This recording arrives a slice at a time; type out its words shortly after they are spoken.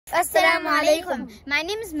Assalamu alaikum. My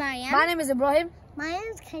name is Maryam. My name is Ibrahim. My name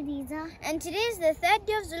is Khadija. And today is the 3rd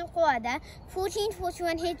day of Zulqa'dah,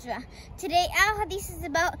 1441 Hijrah. Today our hadith is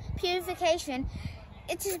about purification.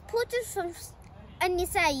 It is reported from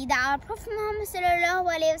An-Nisa'i that our Prophet Muhammad sallallahu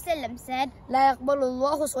alayhi wa sallam said, لا يقبل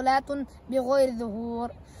الله صلاة بغير ظهور.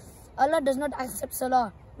 Allah does not accept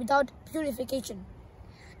salah without purification.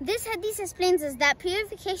 This hadith explains us that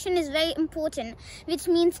purification is very important, which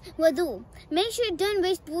means wudu. Make sure you don't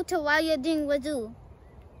waste water while you're doing wudu.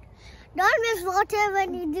 Don't waste water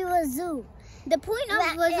when you do wudu. The point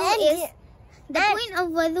of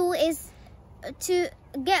wudu is to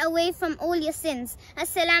get away from all your sins.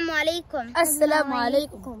 Assalamu alaikum. Assalamu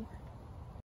alaikum.